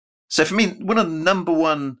So for me, one of the number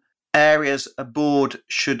one areas a board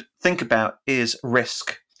should think about is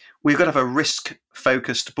risk. We've got to have a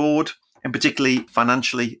risk-focused board, and particularly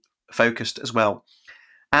financially focused as well.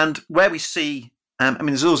 And where we see,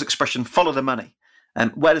 there's always the expression, follow the money.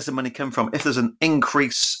 Where does the money come from? If there's an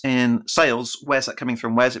increase in sales, where's that coming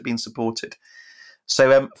from? Where's it being supported?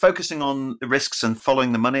 So focusing on the risks and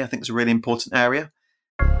following the money, I think, is a really important area.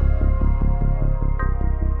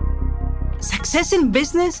 Success in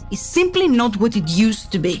business is simply not what it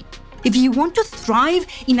used to be. If you want to thrive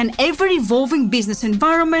in an ever-evolving business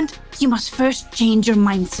environment, you must first change your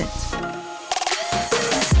mindset.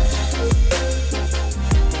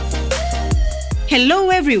 Hello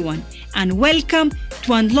everyone, and welcome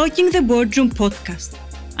to Unlocking the Boardroom podcast,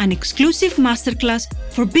 an exclusive masterclass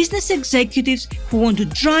for business executives who want to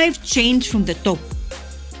drive change from the top.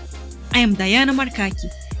 I am Diana Markaki,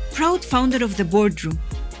 proud founder of The Boardroom,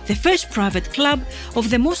 the first private club of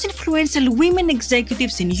the most influential women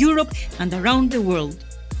executives in Europe and around the world.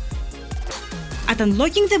 At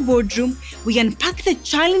Unlocking the Boardroom, we unpack the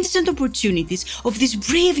challenges and opportunities of this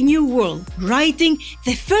brave new world, writing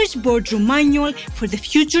the first boardroom manual for the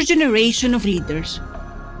future generation of leaders.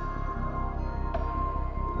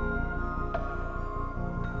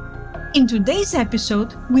 In today's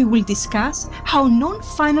episode, we will discuss how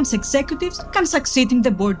non-finance executives can succeed in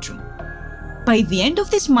the boardroom. By the end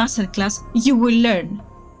of this masterclass, you will learn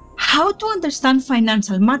how to understand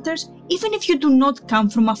financial matters even if you do not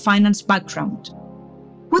come from a finance background.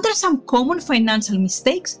 What are some common financial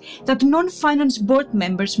mistakes that non-finance board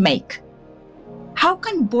members make? How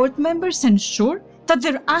can board members ensure that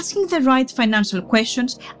they're asking the right financial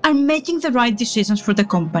questions and making the right decisions for the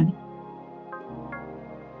company?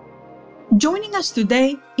 Joining us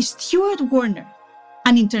today is Stuart Warner,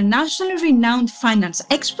 an internationally renowned finance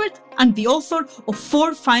expert and the author of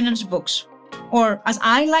 4 finance books, or as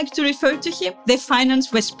I like to refer to him, the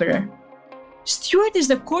Finance Whisperer. Stuart is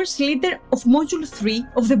the course leader of Module 3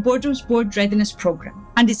 of the Boardroom's Board Readiness Program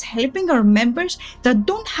and is helping our members that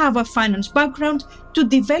don't have a finance background to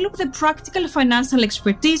develop the practical financial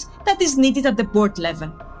expertise that is needed at the board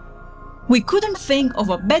level. We couldn't think of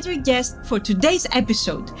a better guest for today's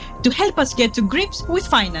episode to help us get to grips with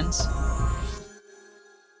finance.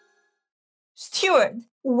 Stuart,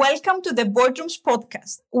 welcome to the Boardrooms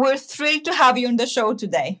podcast. We're thrilled to have you on the show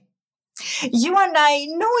today. You and I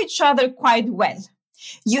know each other quite well.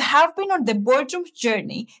 You have been on the Boardroom's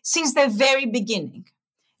journey since the very beginning.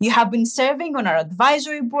 You have been serving on our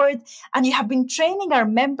advisory board, and you have been training our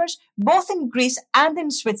members both in Greece and in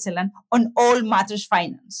Switzerland on all matters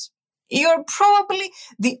finance. You're probably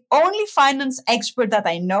the only finance expert that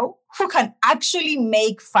I know who can actually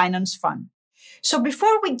make finance fun. So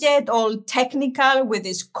before we get all technical with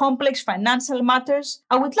these complex financial matters,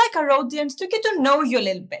 I would like our audience to get to know you a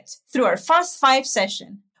little bit through our Fast 5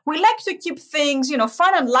 session. We like to keep things,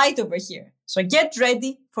 fun and light over here. So get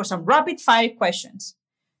ready for some rapid fire questions.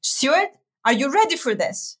 Stuart, are you ready for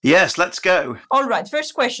this? Yes, let's go. All right,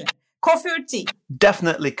 first question. Coffee or tea?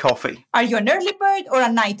 Definitely coffee. Are you an early bird or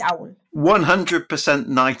a night owl? 100%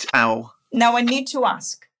 night owl. Now I need to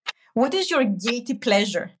ask, what is your guilty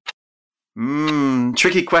pleasure?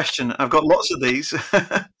 Tricky question. I've got lots of these.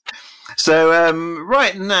 So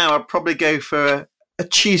right now I'll probably go for a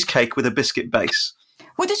cheesecake with a biscuit base.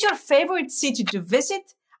 What is your favorite city to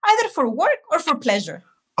visit, either for work or for pleasure?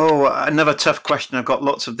 Oh, another tough question. I've got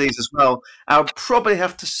lots of these as well. I'll probably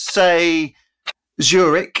have to say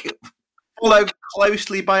Zurich, followed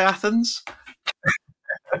closely by Athens.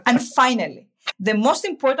 And finally, the most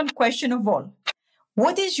important question of all.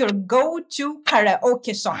 What is your go-to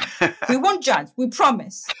karaoke song? We won't judge, we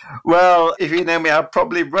promise. Well, if you know me, I'll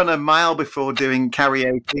probably run a mile before doing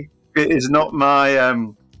karaoke. It is not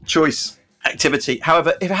my choice activity.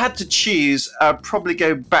 However, if I had to choose, I'd probably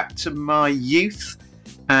go back to my youth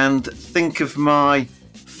and think of my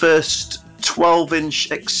first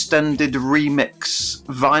 12-inch extended remix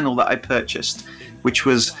vinyl that I purchased, which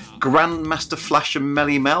was Grandmaster Flash and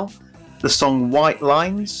Melly Mel, the song White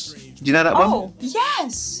Lines. Do you know that one? Oh,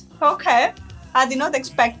 yes. Okay. I did not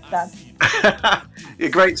expect that. A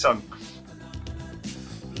great song.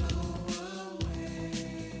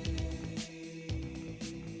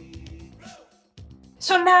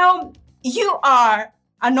 So now you are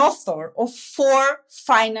an author of 4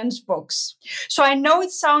 finance books. So I know it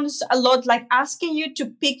sounds a lot like asking you to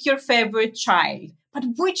pick your favorite child, but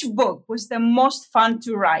which book was the most fun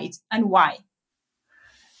to write and why?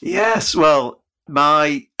 Yes, well,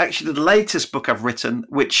 the latest book I've written,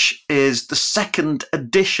 which is the second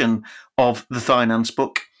edition of the finance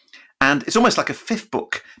book, And it's almost like a fifth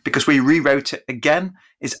book because we rewrote it again.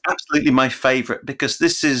 It's absolutely my favorite because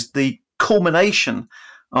this is the culmination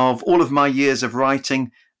of all of my years of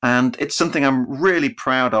writing. And it's something I'm really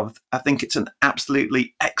proud of. I think it's an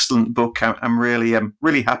absolutely excellent book. I'm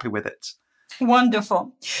really happy with it.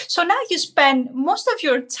 Wonderful. So now you spend most of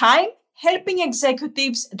your time helping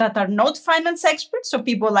executives that are not finance experts, so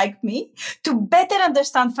people like me, to better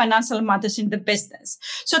understand financial matters in the business.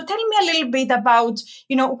 So tell me a little bit about,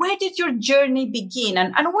 where did your journey begin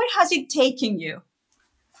and where has it taken you?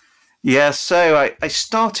 Yeah, so I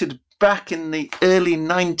started back in the early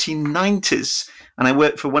 1990s and I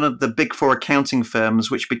worked for one of the big four accounting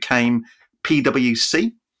firms, which became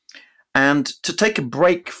PwC. And to take a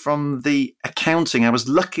break from the accounting, I was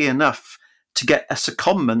lucky enough to get a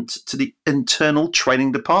secondment to the internal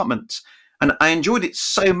training department. And I enjoyed it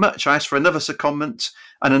so much, I asked for another secondment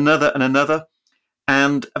and another and another.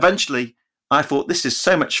 And eventually I thought, this is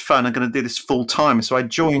so much fun, I'm going to do this full time. So I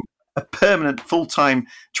joined a permanent full-time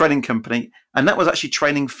training company. And that was actually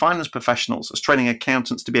training finance professionals. I was training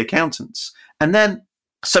accountants to be accountants. And then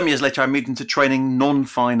some years later, I moved into training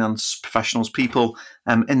non-finance professionals, people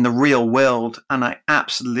in the real world. And I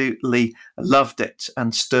absolutely loved it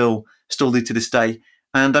and still do to this day.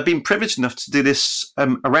 And I've been privileged enough to do this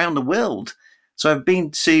around the world. So I've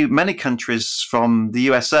been to many countries from the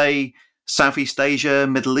USA, Southeast Asia,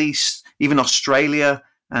 Middle East, even Australia,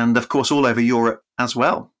 and of course, all over Europe as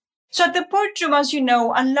well. So at the Boardroom, as you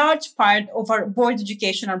know, a large part of our board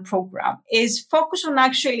educational program is focused on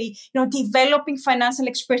actually, developing financial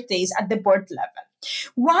expertise at the board level.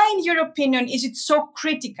 Why, in your opinion, is it so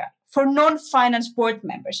critical for non-finance board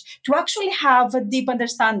members to actually have a deep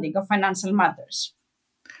understanding of financial matters?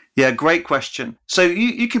 Yeah, great question. So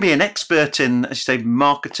you can be an expert in, as you say,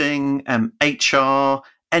 marketing, HR,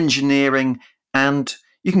 engineering, and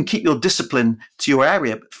you can keep your discipline to your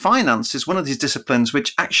area. But finance is one of these disciplines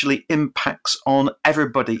which actually impacts on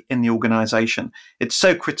everybody in the organization. It's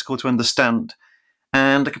so critical to understand.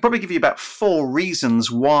 And I can probably give you about 4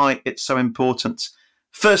 reasons why it's so important.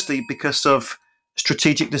 Firstly, because of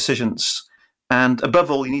strategic decisions. And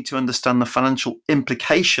above all, you need to understand the financial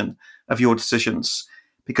implication of your decisions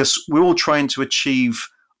because we're all trying to achieve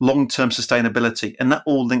long-term sustainability, and that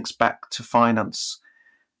all links back to finance.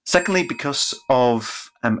 Secondly, because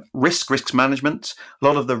of risk management, a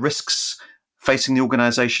lot of the risks facing the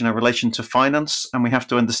organization are in relation to finance, and we have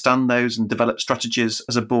to understand those and develop strategies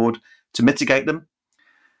as a board to mitigate them.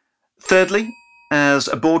 Thirdly, as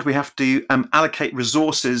a board, we have to allocate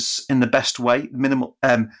resources in the best way. We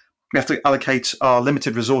have to allocate our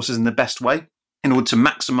limited resources in the best way in order to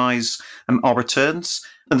maximize our returns.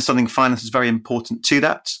 Understanding finance is very important to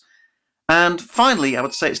that. And finally, I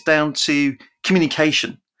would say it's down to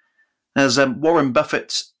communication. As Warren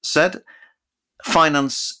Buffett said,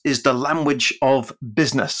 finance is the language of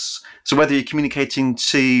business. So whether you're communicating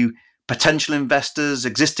to potential investors,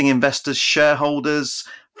 existing investors, shareholders,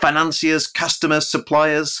 financiers, customers,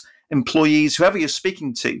 suppliers, employees, whoever you're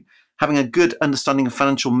speaking to, having a good understanding of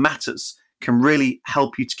financial matters can really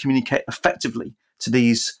help you to communicate effectively to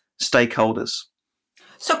these stakeholders.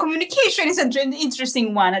 So communication is an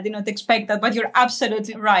interesting one. I did not expect that, but you're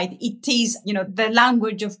absolutely right. It is, the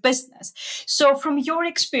language of business. So from your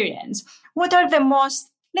experience, what are the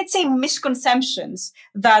most, let's say, misconceptions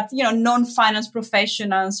that, non-finance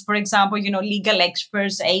professionals, for example, legal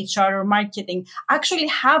experts, HR or marketing actually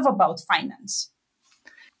have about finance?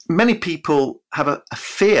 Many people have a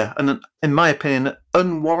fear, and in my opinion, an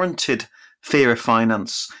unwarranted fear of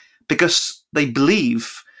finance because they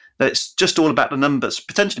believe that it's just all about the numbers,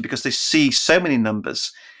 potentially because they see so many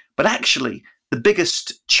numbers. But actually, the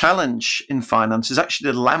biggest challenge in finance is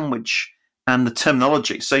actually the language and the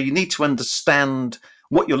terminology. So you need to understand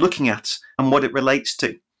what you're looking at and what it relates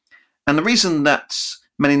to. And the reason that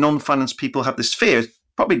many non-finance people have this fear is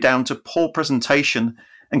probably down to poor presentation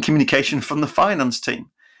and communication from the finance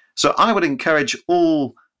team. So I would encourage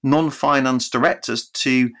all non-finance directors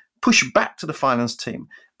to push back to the finance team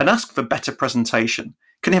and ask for better presentation.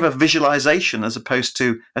 Can you have a visualization as opposed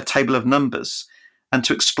to a table of numbers, and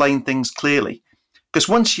to explain things clearly? Because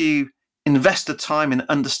once you invest the time in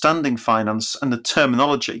understanding finance and the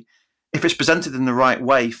terminology, if it's presented in the right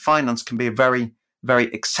way, finance can be a very,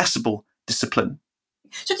 very accessible discipline.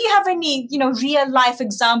 So do you have any, real life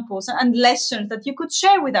examples and lessons that you could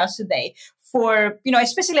share with us today for,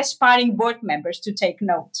 especially aspiring board members to take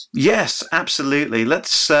note? Yes, absolutely.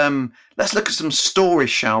 Let's look at some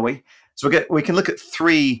stories, shall we? So we can look at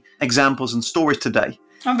 3 examples and stories today.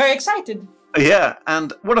 I'm very excited. Yeah,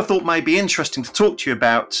 and what I thought might be interesting to talk to you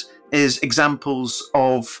about is examples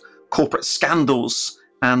of corporate scandals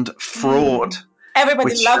and fraud.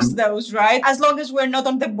 Everybody which loves those, right? As long as we're not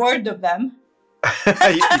on the board of them.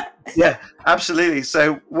 yeah, absolutely.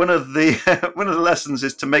 So one of the one of the lessons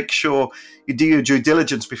is to make sure you do your due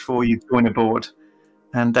diligence before you join a board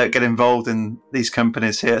and don't get involved in these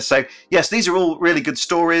companies here. So yes, these are all really good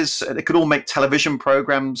stories. They could all make television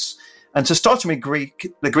programs. And so starting with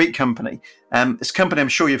the Greek company, this company I'm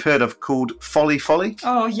sure you've heard of called Folly.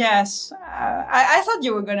 Oh, yes. I thought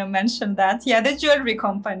you were going to mention that. Yeah, the jewelry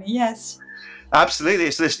company, yes. Absolutely.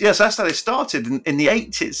 So yes, that's how they started in the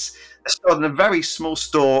 80s. They started in a very small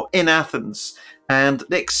store in Athens, and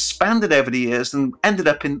they expanded over the years and ended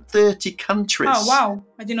up in 30 countries. Oh, wow.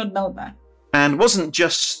 I did not know that. And wasn't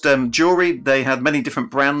just jewelry. They had many different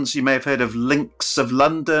brands. You may have heard of Lynx of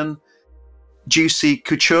London, Juicy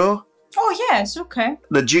Couture. Oh, yes. Okay.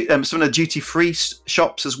 Some of the duty-free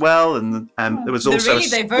shops as well. And there was also... They're really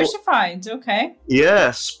diversified. Okay. Yeah,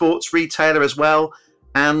 sports retailer as well.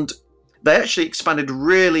 And they actually expanded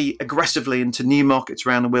really aggressively into new markets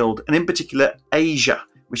around the world, and in particular Asia,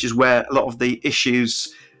 which is where a lot of the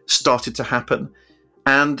issues started to happen.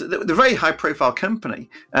 And they're a very high-profile company.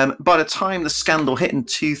 By the time the scandal hit in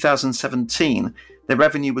 2017, their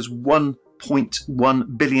revenue was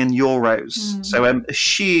 1.1 billion euros. So a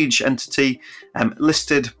huge entity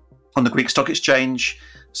listed on the Greek Stock Exchange.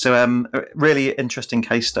 So a really interesting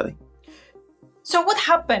case study. So what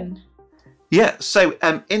happened? Yeah, so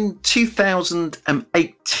in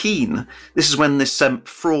 2018, this is when this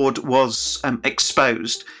fraud was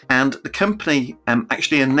exposed, and the company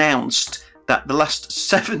actually announced that the last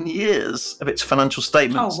 7 years of its financial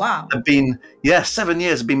statements have been, 7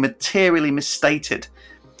 years have been materially misstated.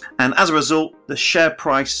 And as a result, the share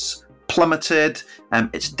price plummeted,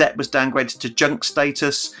 its debt was downgraded to junk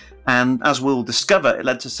status, and as we'll discover, it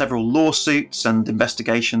led to several lawsuits and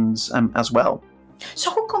investigations as well.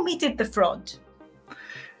 So who committed the fraud?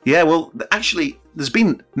 Yeah, well, actually, there's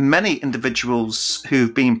been many individuals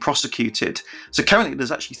who've been prosecuted. So currently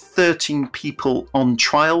there's actually 13 people on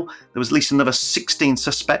trial. There was at least another 16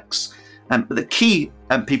 suspects. But the key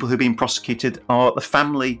people who've been prosecuted are the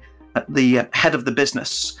family at the head of the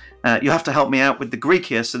business. You have to help me out with the Greek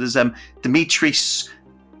here. So there's Dimitris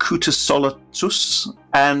Koutousolous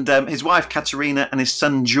and his wife Katerina and his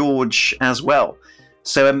son George as well.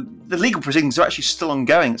 So the legal proceedings are actually still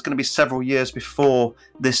ongoing. It's going to be several years before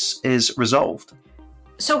this is resolved.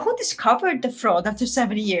 So who discovered the fraud after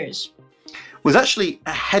 7 years? It was actually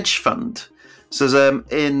a hedge fund. So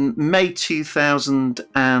in May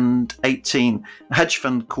 2018, a hedge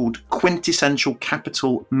fund called Quintessential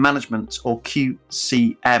Capital Management, or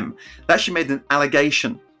QCM, they actually made an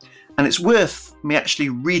allegation. And it's worth me actually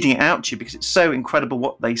reading it out to you because it's so incredible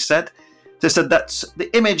what they said. They said that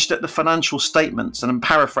the image that the financial statements, and I'm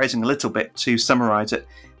paraphrasing a little bit to summarize it,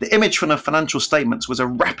 the image from the financial statements was a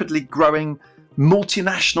rapidly growing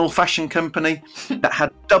multinational fashion company that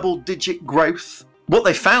had double-digit growth. What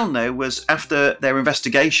they found, though, was after their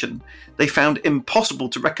investigation, they found impossible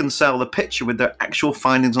to reconcile the picture with their actual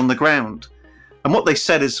findings on the ground. And what they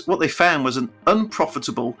said is what they found was an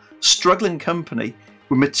unprofitable, struggling company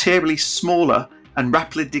with materially smaller and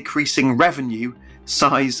rapidly decreasing revenue,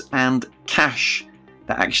 size and cash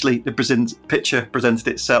that actually the picture presented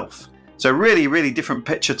itself. So a really, really different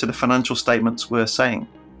picture to the financial statements were saying.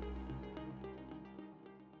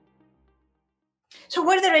 So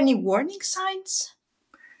were there any warning signs?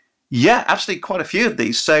 Yeah, absolutely quite a few of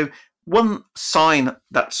these. So one sign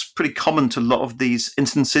that's pretty common to a lot of these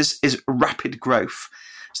instances is rapid growth.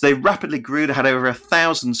 So they rapidly grew, they had over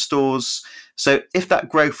 1,000 stores. So if that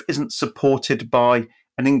growth isn't supported by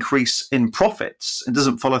an increase in profits and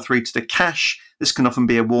doesn't follow through to the cash, this can often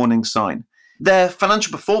be a warning sign. Their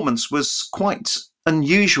financial performance was quite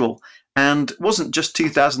unusual and wasn't just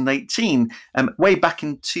 2018. Way back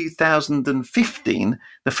in 2015,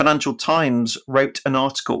 the Financial Times wrote an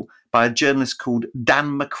article by a journalist called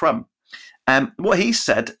Dan McCrum. What he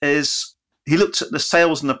said is he looked at the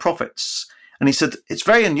sales and the profits and he said, it's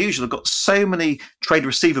very unusual. I've got so many trade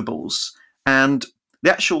receivables, and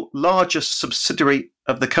the actual largest subsidiary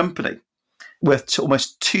of the company, worth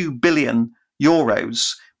almost 2 billion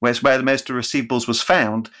euros, whereas where the most of the receivables was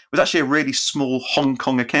found, was actually a really small Hong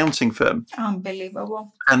Kong accounting firm.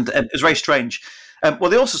 Unbelievable. And it was very strange. What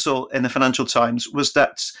they also saw in the Financial Times was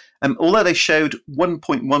that although they showed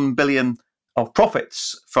 1.1 billion of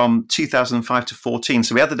profits from 2005 to 14,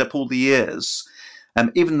 so we added up all the years,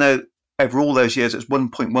 even though over all those years it was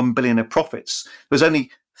 1.1 billion of profits, there was only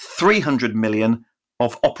 300 million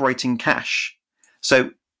of operating cash.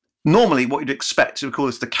 So normally what you'd expect, we call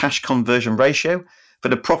this the cash conversion ratio, for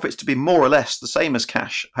the profits to be more or less the same as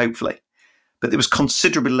cash, hopefully. But there was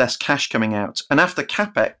considerably less cash coming out. And after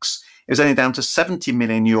CapEx, it was only down to 70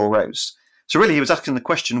 million euros. So really, he was asking the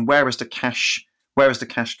question, where is the cash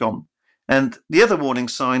gone? And the other warning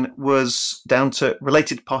sign was down to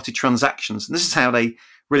related party transactions. And this is how they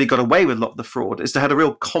really got away with a lot of the fraud, is they had a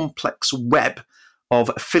real complex web of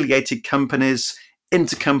affiliated companies,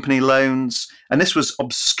 intercompany loans, and this was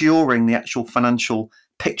obscuring the actual financial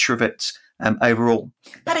picture of it overall.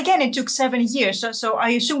 But again, it took 7 years, so I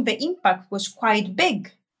assume the impact was quite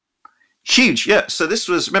big. Huge, yeah. So this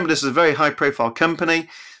is a very high-profile company.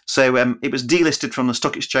 So it was delisted from the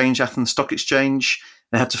stock exchange, Athens Stock Exchange.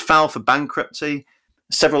 They had to file for bankruptcy.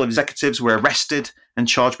 Several executives were arrested and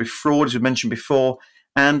charged with fraud, as we mentioned before.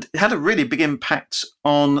 And it had a really big impact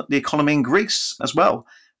on the economy in Greece as well,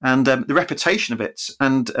 and the reputation of it,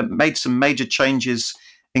 and made some major changes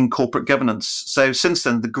in corporate governance. So since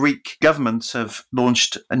then, the Greek government have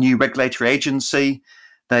launched a new regulatory agency.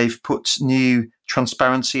 They've put new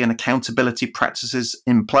transparency and accountability practices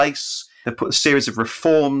in place. They've put a series of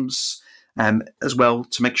reforms as well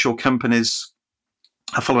to make sure companies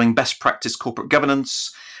are following best practice corporate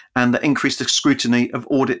governance, and increase the scrutiny of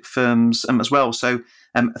audit firms as well. So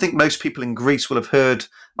I think most people in Greece will have heard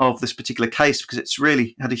of this particular case because it's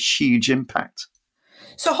really had a huge impact.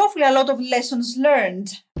 So hopefully a lot of lessons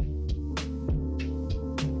learned.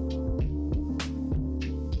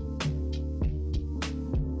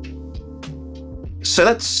 So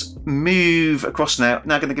let's move across now.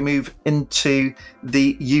 Now going to move into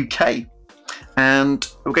the UK. And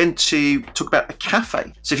we're going to talk about a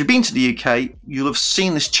cafe. So if you've been to the UK, you'll have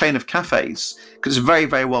seen this chain of cafes because it's very,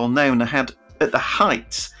 very well known. They had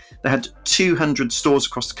 200 stores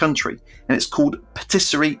across the country, and it's called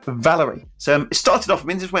Patisserie Valerie. So it started off,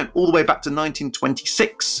 this went all the way back to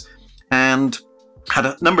 1926 and had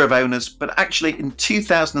a number of owners, but actually in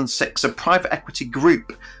 2006, a private equity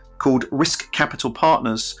group called Risk Capital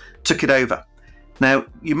Partners took it over. Now,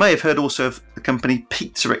 you may have heard also of the company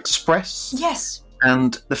Pizza Express. Yes.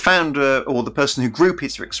 And the founder, or the person who grew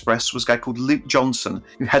Pizza Express, was a guy called Luke Johnson,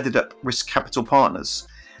 who headed up Risk Capital Partners.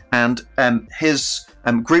 And his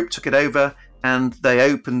group took it over, and they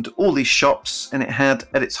opened all these shops, and it had,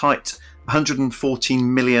 at its height,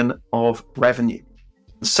 114 million of revenue.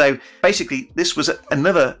 So basically, this was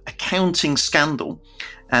another accounting scandal,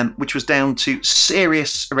 which was down to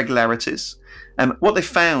serious irregularities. What they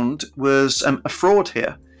found was a fraud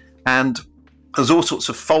here, and there's all sorts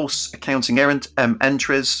of false accounting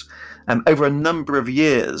entries over a number of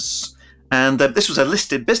years. And this was a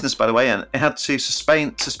listed business, by the way, and it had to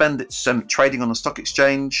suspend its trading on the stock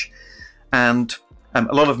exchange, and a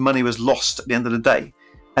lot of money was lost at the end of the day.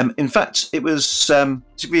 In fact, it was, to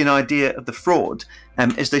give you an idea of the fraud,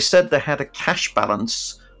 is they said they had a cash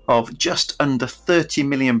balance of just under £30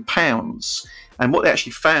 million. And what they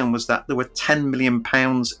actually found was that there were £10 million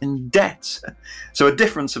in debt. So a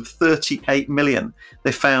difference of 38 million.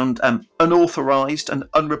 They found unauthorized and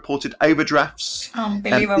unreported overdrafts.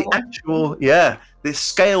 Unbelievable. The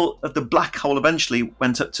scale of the black hole eventually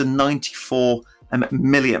went up to 94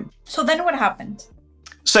 million. So then what happened?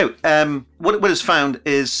 So what is found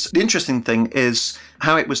is, the interesting thing is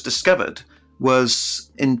how it was discovered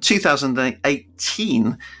was in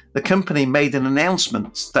 2018, the company made an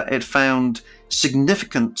announcement that it found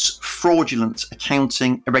significant fraudulent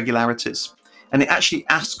accounting irregularities. And it actually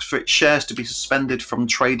asked for its shares to be suspended from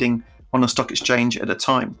trading on a stock exchange at a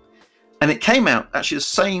time. And it came out actually the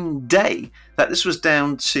same day that this was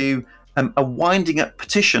down to a winding up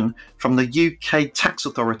petition from the UK tax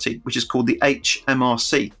authority, which is called the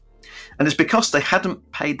HMRC. And it's because they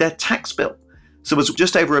hadn't paid their tax bill. So it was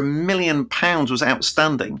just over £1 million was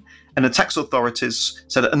outstanding. And the tax authorities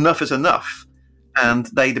said enough is enough. And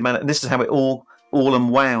they demanded, and this is how it all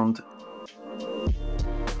unwound.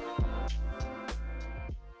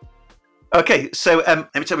 Okay, so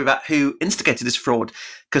let me tell you about who instigated this fraud,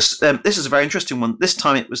 because this is a very interesting one. This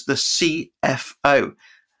time it was the CFO,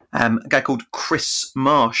 a guy called Chris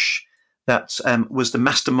Marsh, that was the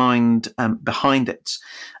mastermind behind it.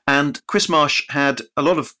 And Chris Marsh had a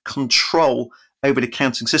lot of control over the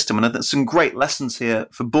accounting system. And there's some great lessons here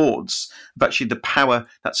for boards of actually the power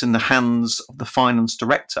that's in the hands of the finance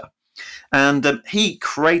director. And he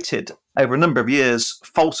created, over a number of years,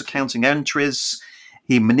 false accounting entries.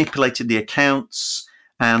 He manipulated the accounts,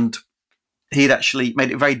 and he'd actually made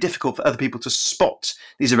it very difficult for other people to spot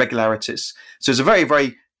these irregularities. So it's a very,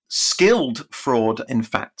 very skilled fraud, in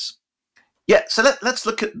fact. Yeah, so let's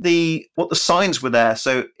look at what the signs were there.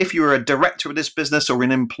 So if you were a director of this business or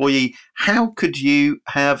an employee, how could you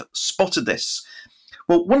have spotted this?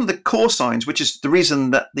 Well, one of the core signs, which is the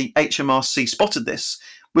reason that the HMRC spotted this,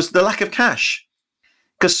 was the lack of cash.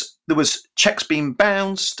 Because there was checks being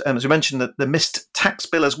bounced, as we mentioned, the missed tax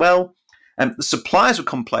bill as well. The suppliers were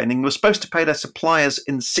complaining they were supposed to pay their suppliers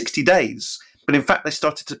in 60 days, but in fact they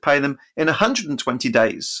started to pay them in 120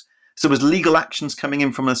 days. So there was legal actions coming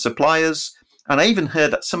in from the suppliers, and I even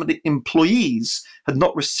heard that some of the employees had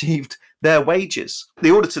not received their wages.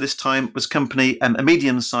 The auditor this time was a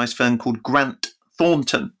medium-sized firm called Grant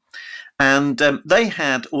Thornton, and they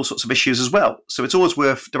had all sorts of issues as well. So it's always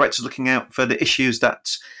worth directors looking out for the issues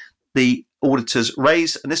that the auditors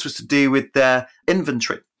raised, and this was to do with their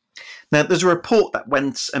inventory. Now, there's a report that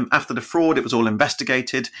went after the fraud. It was all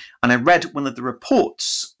investigated, and I read one of the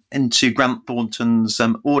reports into Grant Thornton's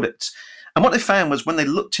audit. And what they found was when they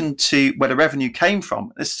looked into where the revenue came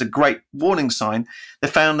from, this is a great warning sign, they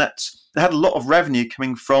found that they had a lot of revenue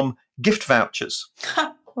coming from gift vouchers.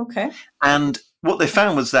 Okay. And what they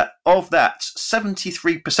found was that of that,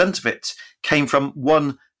 73% of it came from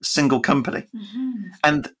one single company. Mm-hmm.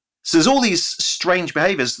 And so there's all these strange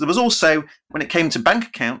behaviours. There was also, when it came to bank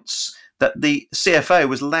accounts, that the CFO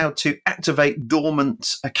was allowed to activate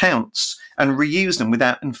dormant accounts and reuse them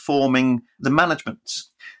without informing the management.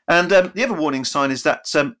 And the other warning sign is that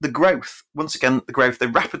the growth, once again, they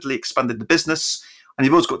rapidly expanded the business. And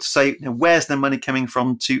you've always got to say, where's their money coming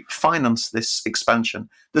from to finance this expansion?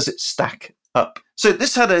 Does it stack up? So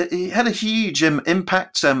this had a huge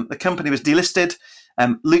impact. The company was delisted.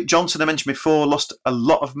 Luke Johnson, I mentioned before, lost a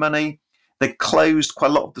lot of money. They closed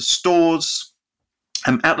quite a lot of the stores.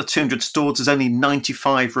 Out of 200 stores, there's only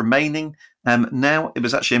 95 remaining now. It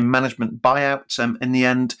was actually a management buyout in the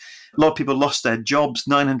end. A lot of people lost their jobs.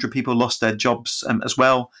 900 people lost their jobs as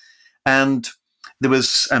well. And there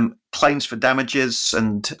was claims for damages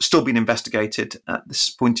and still being investigated at this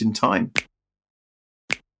point in time.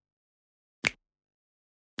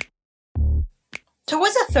 So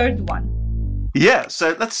what's the third one? Yeah,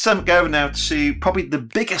 so let's go over now to probably the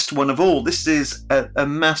biggest one of all. This is a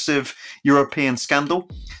massive European scandal.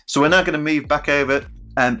 So we're now going to move back over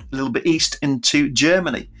a little bit east into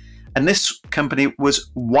Germany. And this company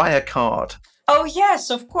was Wirecard. Oh, yes,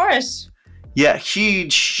 of course. Yeah,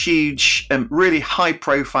 huge, really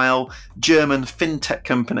high-profile German fintech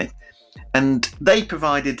company. And they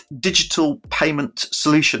provided digital payment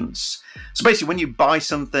solutions. So basically, when you buy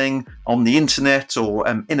something on the internet or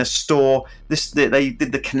in a store, they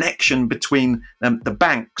did the connection between the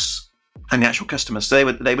banks and the actual customers. So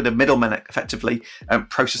they were the middlemen, effectively,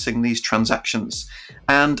 processing these transactions.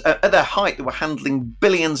 And at their height, they were handling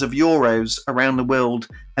billions of euros around the world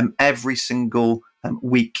every single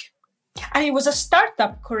week. And it was a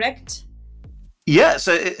startup, correct? Yeah,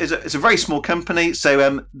 so it's a very small company.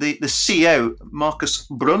 So the CEO, Markus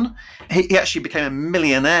Brunn, he actually became a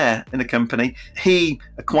millionaire in the company. He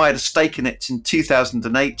acquired a stake in it in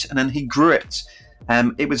 2008, and then he grew it.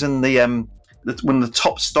 It was in one of the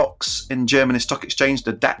top stocks in Germany's stock exchange,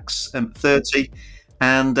 the DAX 30.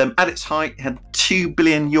 And at its height, it had 2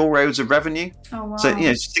 billion euros of revenue. Oh, wow. So,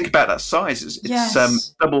 think about that size.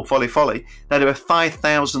 It's double folly. Now, there were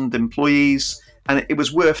 5,000 employees, and it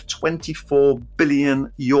was worth 24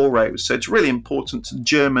 billion euros. So it's really important to the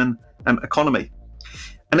German economy.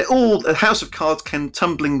 And the House of Cards came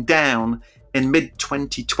tumbling down in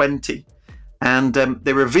mid-2020. And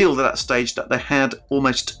they revealed at that stage that they had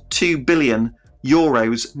almost 2 billion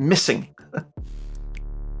euros missing.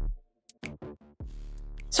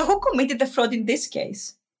 So who committed the fraud in this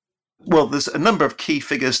case? Well, there's a number of key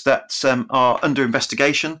figures that are under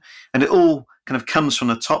investigation, and it all kind of comes from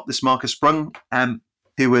the top. This Markus Brunn,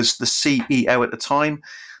 who was the CEO at the time.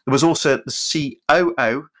 There was also the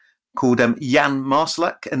COO called Jan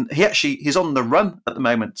Marsalek, and he's on the run at the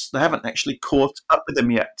moment. They haven't actually caught up with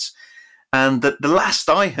him yet. And the last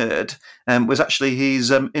I heard was actually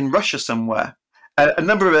he's in Russia somewhere. A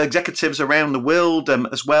number of executives around the world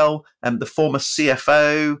as well, the former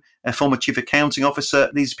CFO, a former chief accounting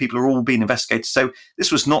officer, these people are all being investigated. So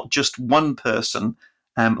this was not just one person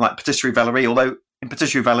like Patisserie Valerie, although in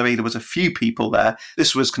Patisserie Valerie there was a few people there.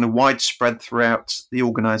 This was kind of widespread throughout the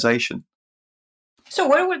organisation. So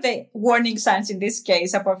what were the warning signs in this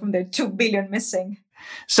case, apart from the 2 billion missing?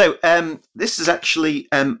 So this is actually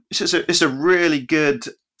it's a really good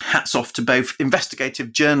hats off to both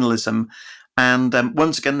investigative journalism and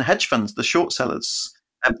once again, the hedge funds, the short sellers,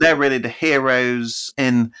 they're really the heroes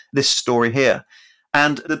in this story here.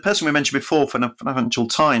 And the person we mentioned before for Financial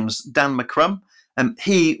Times, Dan McCrum,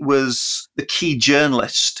 he was the key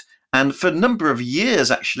journalist. And for a number of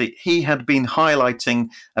years, actually, he had been highlighting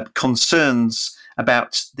concerns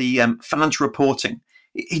about the financial reporting.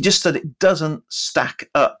 He just said it doesn't stack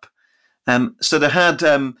up. So they had,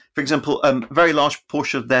 for example, a very large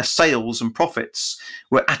portion of their sales and profits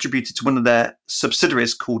were attributed to one of their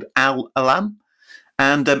subsidiaries called Al Alam.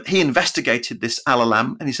 And he investigated this Al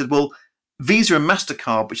Alam and he said, well, Visa and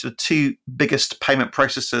MasterCard, which are the two biggest payment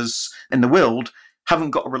processors in the world,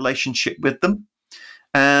 haven't got a relationship with them.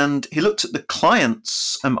 And he looked at the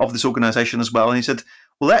clients of this organization as well, and he said,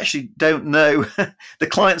 well, they actually don't know, the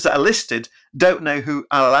clients that are listed don't know who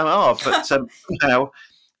Alam are, but somehow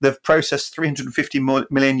they've processed 350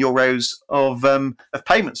 million euros of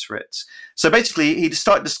payments for it. So basically, he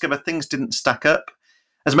started to discover things didn't stack up.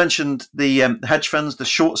 As mentioned, the hedge funds, the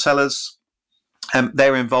short sellers,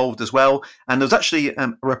 they're involved as well. And there was actually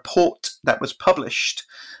a report that was published,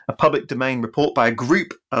 a public domain report by a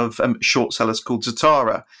group of short sellers called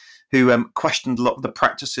Zatara, who questioned a lot of the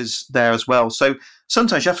practices there as well. So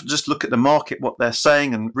sometimes you have to just look at the market, what they're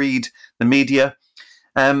saying, and read the media.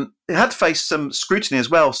 It had faced some scrutiny as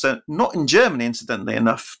well. So not in Germany, incidentally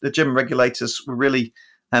enough. The German regulators were really,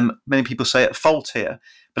 many people say, at fault here,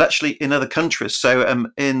 but actually in other countries. So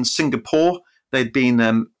in Singapore, they'd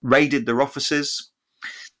been raided, their offices.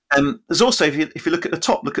 There's also, if you look at the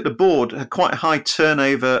top, look at the board, quite a high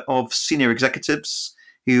turnover of senior executives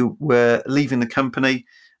who were leaving the company.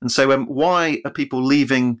 And so why are people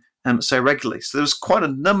leaving so regularly? So there was quite a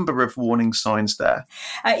number of warning signs there.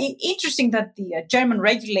 Interesting that the German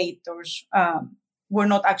regulators were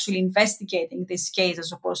not actually investigating this case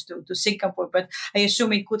as opposed to Singapore, but I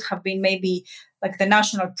assume it could have been maybe like the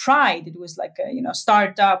national pride. It was like a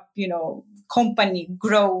startup, company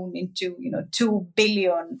grown into 2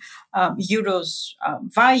 billion euros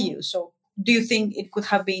value. So do you think it could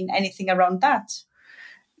have been anything around that?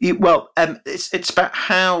 It's about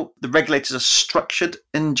how the regulators are structured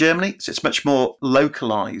in Germany. So it's much more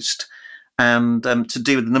localized, and to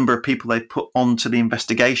do with the number of people they put onto the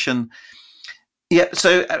investigation. Yeah,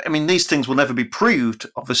 so I mean, these things will never be proved,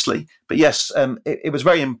 obviously, but yes, it was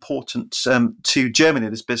very important to Germany,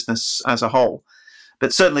 this business as a whole.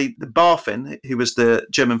 But certainly the BaFin, who was the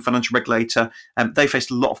German financial regulator, they faced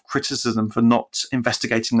a lot of criticism for not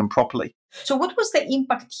investigating them properly. So what was the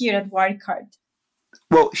impact here at Wirecard?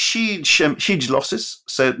 Well, huge losses.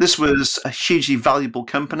 So this was a hugely valuable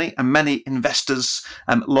company, and many investors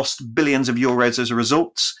lost billions of euros as a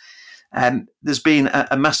result. There's been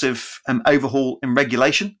a massive overhaul in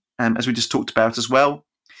regulation, as we just talked about as well,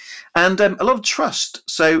 and a lot of trust.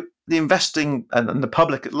 So the investing and the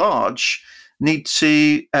public at large need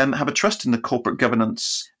to have a trust in the corporate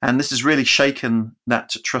governance, and this has really shaken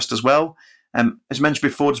that trust as well. As mentioned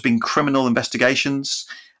before, there's been criminal investigations.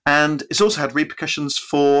 And it's also had repercussions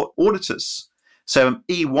for auditors. So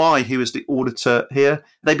EY, who is the auditor here,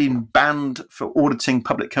 they've been banned for auditing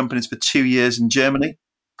public companies for 2 years in Germany.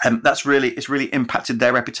 It's really impacted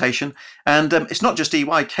their reputation. And it's not just EY,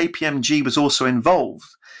 KPMG was also involved.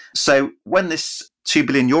 So when this 2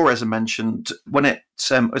 billion euros are mentioned, when it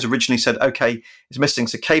was originally said, okay, it's missing,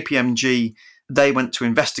 so KPMG, they went to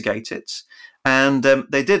investigate it. And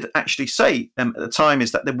they did actually say at the time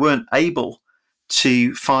is that they weren't able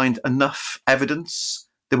to find enough evidence.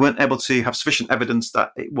 They weren't able to have sufficient evidence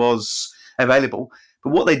that it was available. But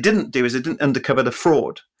what they didn't do is they didn't uncover the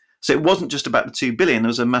fraud. So it wasn't just about the 2 billion. There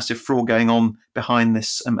was a massive fraud going on behind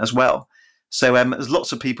this as well. So there's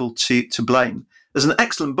lots of people to blame. There's an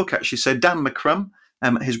excellent book, actually. So Dan McCrum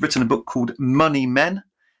has written a book called Money Men,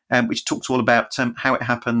 which talks all about how it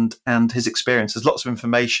happened and his experience. There's lots of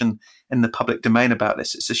information in the public domain about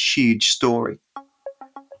this. It's a huge story.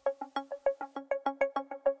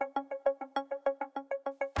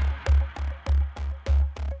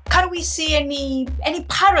 Can we see any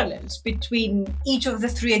parallels between each of the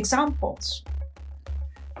three examples?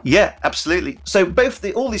 Yeah, absolutely. So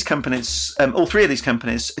all these companies, all three of these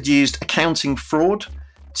companies had used accounting fraud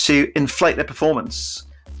to inflate their performance.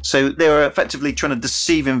 So they were effectively trying to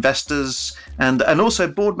deceive investors and also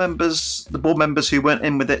the board members who weren't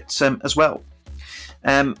in with it as well.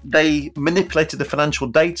 They manipulated the financial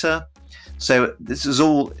data. So this is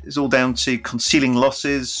all down to concealing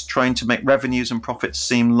losses, trying to make revenues and profits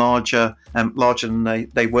seem larger than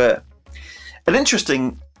they were. An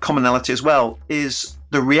interesting commonality as well is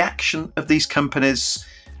the reaction of these companies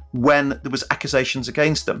when there was accusations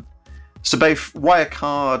against them. So both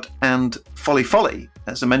Wirecard and Folly,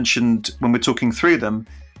 as I mentioned when we're talking through them,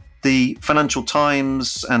 the Financial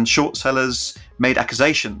Times and short sellers made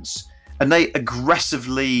accusations and they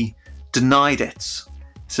aggressively denied it.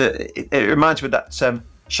 So it reminds me of that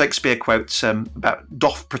Shakespeare quote about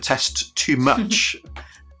doth protest too much.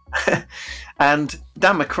 And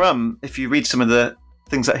Dan McCrum, if you read some of the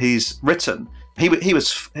things that he's written, he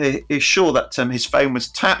was sure that his phone was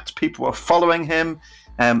tapped, people were following him,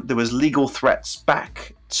 there was legal threats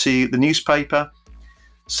back to the newspaper.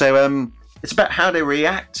 So it's about how they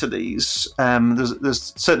react to these.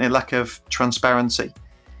 There's certainly a lack of transparency.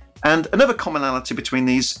 And another commonality between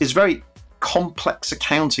these is very complex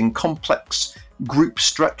accounting, complex group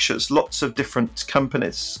structures, lots of different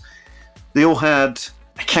companies. They all had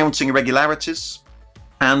accounting irregularities.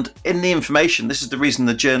 And in the information, this is the reason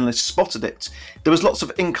the journalists spotted it, there was lots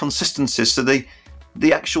of inconsistencies. So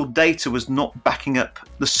the actual data was not backing up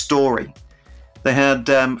the story. They had,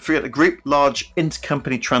 throughout the group, large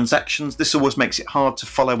intercompany transactions. This always makes it hard to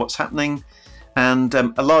follow what's happening. And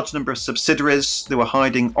a large number of subsidiaries, they were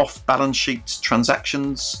hiding off-balance sheet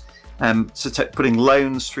transactions, putting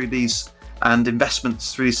loans through these and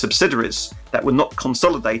investments through these subsidiaries that were not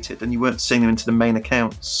consolidated, and you weren't seeing them into the main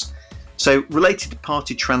accounts. So related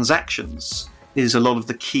party transactions is a lot of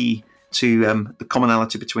the key to the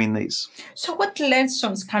commonality between these. So what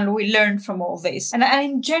lessons can we learn from all this? And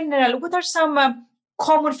in general, what are some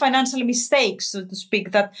common financial mistakes, so to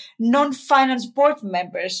speak, that non-finance board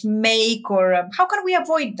members make, or how can we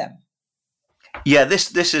avoid them? Yeah,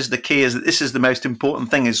 this is the key. This is the most important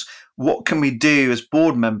thing, is what can we do as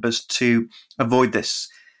board members to avoid this?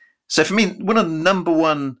 So for me, one of the number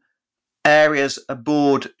one areas a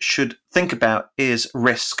board should think about is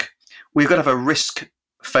risk. We've got to have a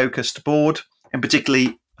risk-focused board, and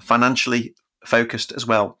particularly financially focused as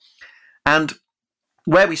well. And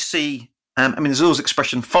where we see, there's always the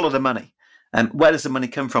expression, follow the money. Where does the money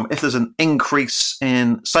come from? If there's an increase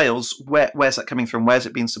in sales, where's that coming from? Where's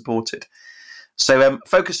it being supported? So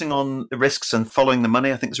focusing on the risks and following the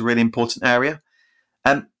money, I think, is a really important area.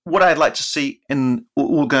 What I'd like to see in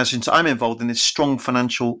organisations I'm involved in is strong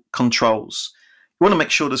financial controls. We want to make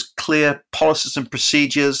sure there's clear policies and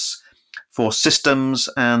procedures for systems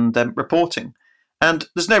and reporting. And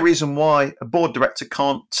there's no reason why a board director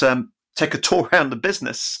can't take a tour around the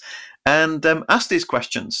business and ask these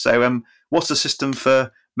questions. So what's the system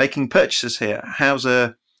for making purchases here? How's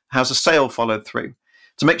a sale followed through?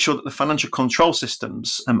 To make sure that the financial control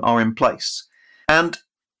systems are in place. And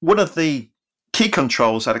one of the key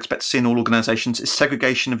controls I'd expect to see in all organisations is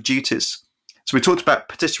segregation of duties. So we talked about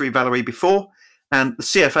patisserie Valerie before, and the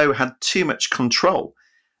CFO had too much control.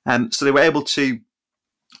 So they were able to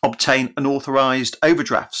obtain unauthorised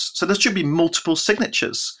overdrafts. So there should be multiple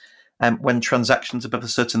signatures when transactions above a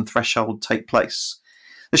certain threshold take place.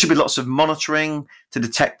 There should be lots of monitoring to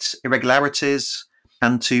detect irregularities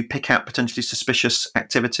and to pick out potentially suspicious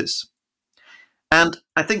activities. And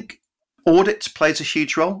I think audit plays a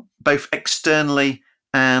huge role, both externally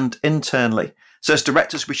and internally. So as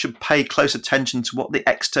directors, we should pay close attention to what the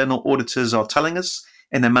external auditors are telling us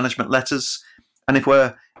in their management letters. And if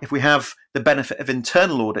we have the benefit of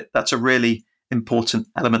internal audit, that's a really important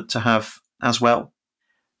element to have as well.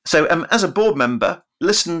 So as a board member,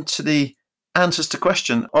 listen to the answers to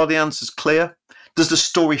question. Are the answers clear? Does the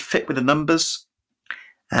story fit with the numbers?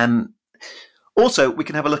 Also, we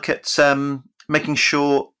can have a look at making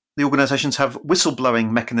sure the organisations have whistleblowing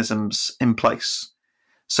mechanisms in place.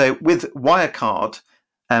 So with Wirecard,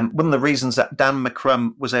 one of the reasons that Dan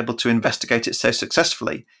McCrum was able to investigate it so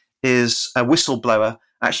successfully is a whistleblower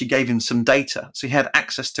actually gave him some data. So he had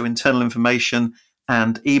access to internal information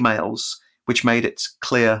and emails, which made it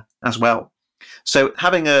clear as well. So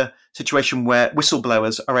having a situation where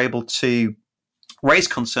whistleblowers are able to raise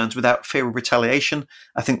concerns without fear of retaliation,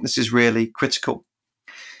 I think this is really critical.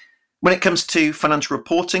 When it comes to financial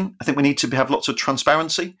reporting, I think we need to have lots of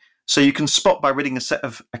transparency. So you can spot by reading a set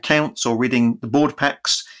of accounts or reading the board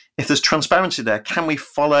packs, if there's transparency there, can we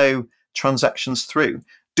follow transactions through?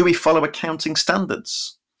 Do we follow accounting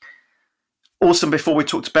standards? Also, before we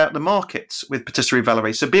talked about the markets with Patisserie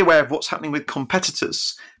Valerie, so be aware of what's happening with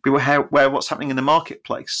competitors. Be aware of what's happening in the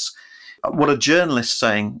marketplace. What are journalists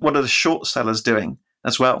saying? What are the short sellers doing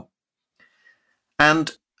as well?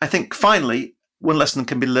 And I think finally, one lesson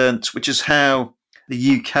can be learnt, which is how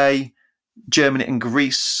the UK, Germany and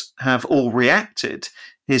Greece have all reacted,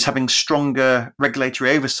 is having stronger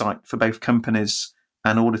regulatory oversight for both companies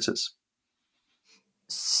and auditors.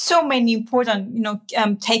 So many important,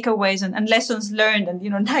 takeaways and lessons learned and,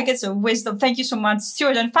 nuggets of wisdom. Thank you so much,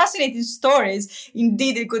 Stuart. And fascinating stories.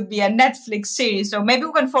 Indeed, it could be a Netflix series. So maybe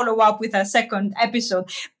we can follow up with a second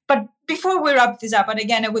episode. But before we wrap this up, and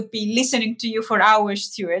again, I would be listening to you for hours,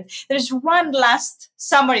 Stuart, there's one last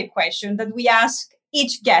summary question that we ask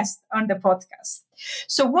each guest on the podcast.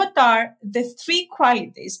 So what are the 3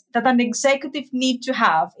 qualities that an executive needs to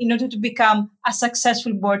have in order to become a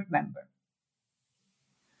successful board member?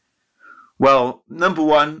 Well, number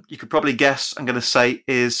 1, you could probably guess, I'm going to say,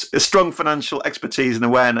 is a strong financial expertise and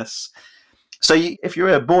awareness. So if you're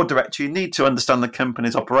a board director, you need to understand the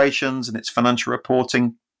company's operations and its financial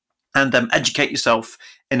reporting and educate yourself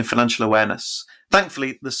in financial awareness.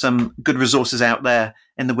 Thankfully, there's some good resources out there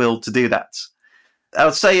in the world to do that. I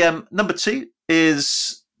would say number 2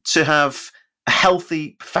 is to have a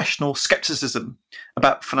healthy professional skepticism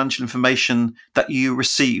about financial information that you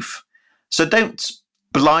receive. So don't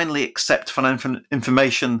blindly accept financial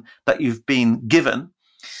information that you've been given.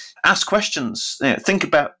 Ask questions. Think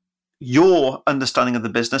about your understanding of the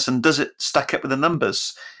business and does it stack up with the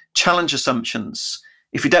numbers? Challenge assumptions.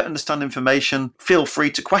 If you don't understand information, feel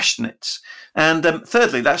free to question it. And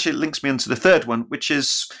thirdly, that actually links me into the third one, which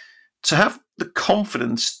is to have the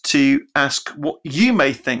confidence to ask what you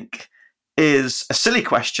may think is a silly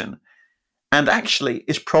question and actually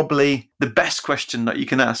is probably the best question that you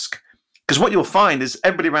can ask. Because what you'll find is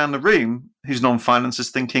everybody around the room who's non-finance is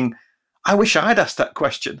thinking, I wish I'd asked that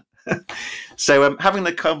question. So having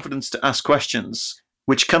the confidence to ask questions,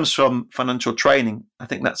 which comes from financial training, I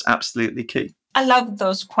think that's absolutely key. I love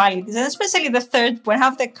those qualities, and especially the third one,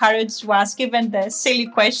 have the courage to ask even the silly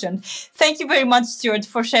question. Thank you very much, Stuart,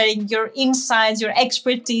 for sharing your insights, your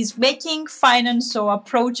expertise, making finance so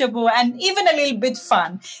approachable and even a little bit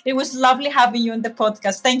fun. It was lovely having you on the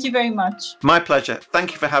podcast. Thank you very much. My pleasure.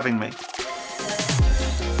 Thank you for having me.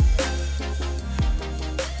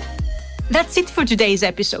 That's it for today's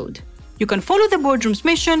episode. You can follow the Boardroom's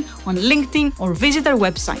mission on LinkedIn or visit our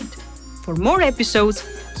website. For more episodes,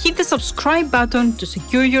 hit the subscribe button to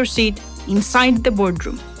secure your seat inside the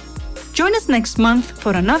boardroom. Join us next month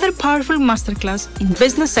for another powerful masterclass in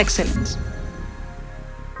business excellence.